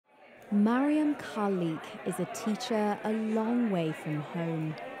Mariam Khalique is a teacher a long way from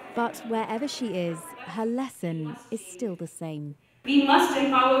home. But wherever she is, her lesson is still the same. We must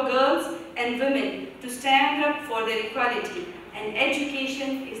empower girls and women to stand up for their equality, and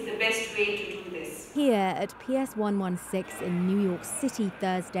education is the best way to do this. Here at PS116 in New York City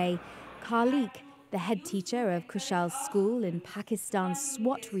Thursday, Khalique, the head teacher of Kushal's school in Pakistan's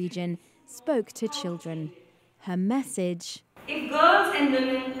Swat region, spoke to children. Her message: if girls and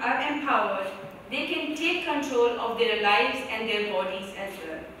women are empowered, they can take control of their lives and their bodies as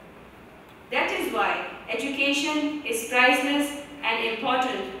well. That is why education is priceless and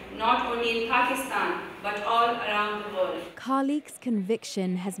important not only in Pakistan but all around the world. Khalique's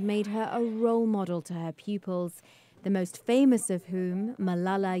conviction has made her a role model to her pupils, the most famous of whom,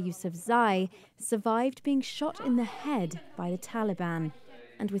 Malala Yousafzai, survived being shot in the head by the Taliban.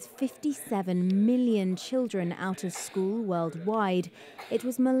 And with 57 million children out of school worldwide, it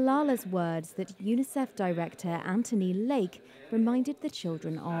was Malala's words that UNICEF Director Anthony Lake reminded the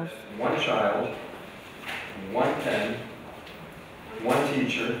children of. One child, one pen, one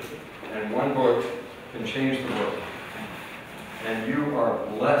teacher, and one book can change the world. And you are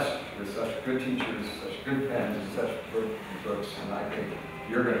blessed with such good teachers, such good pens, and such good books, and I think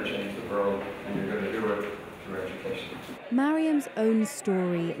you're going to change the world, and you're going to do it through education. Mariam's own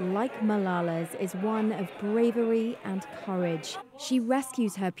story, like Malala's, is one of bravery and courage. She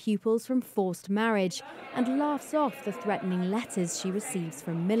rescues her pupils from forced marriage and laughs off the threatening letters she receives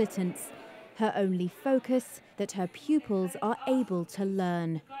from militants. Her only focus, that her pupils are able to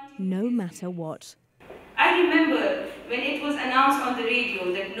learn, no matter what. I remember when it was announced on the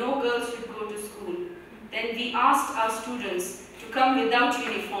radio that no girls should go to school. Then we asked our students to come without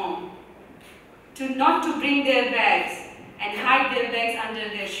uniform, not to bring their bags and hide their bags under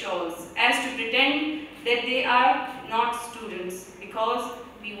their shawls, as to pretend that they are not students, because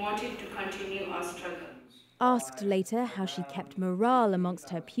we wanted to continue our struggle. Asked later how she kept morale amongst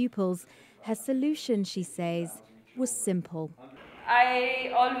her pupils, her solution, she says, was simple.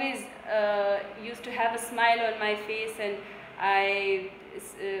 I always used to have a smile on my face, and I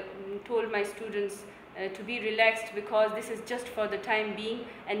told my students to be relaxed, because this is just for the time being,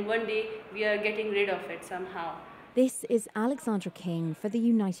 and one day we are getting rid of it somehow. This is Alexandra King for the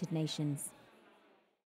United Nations.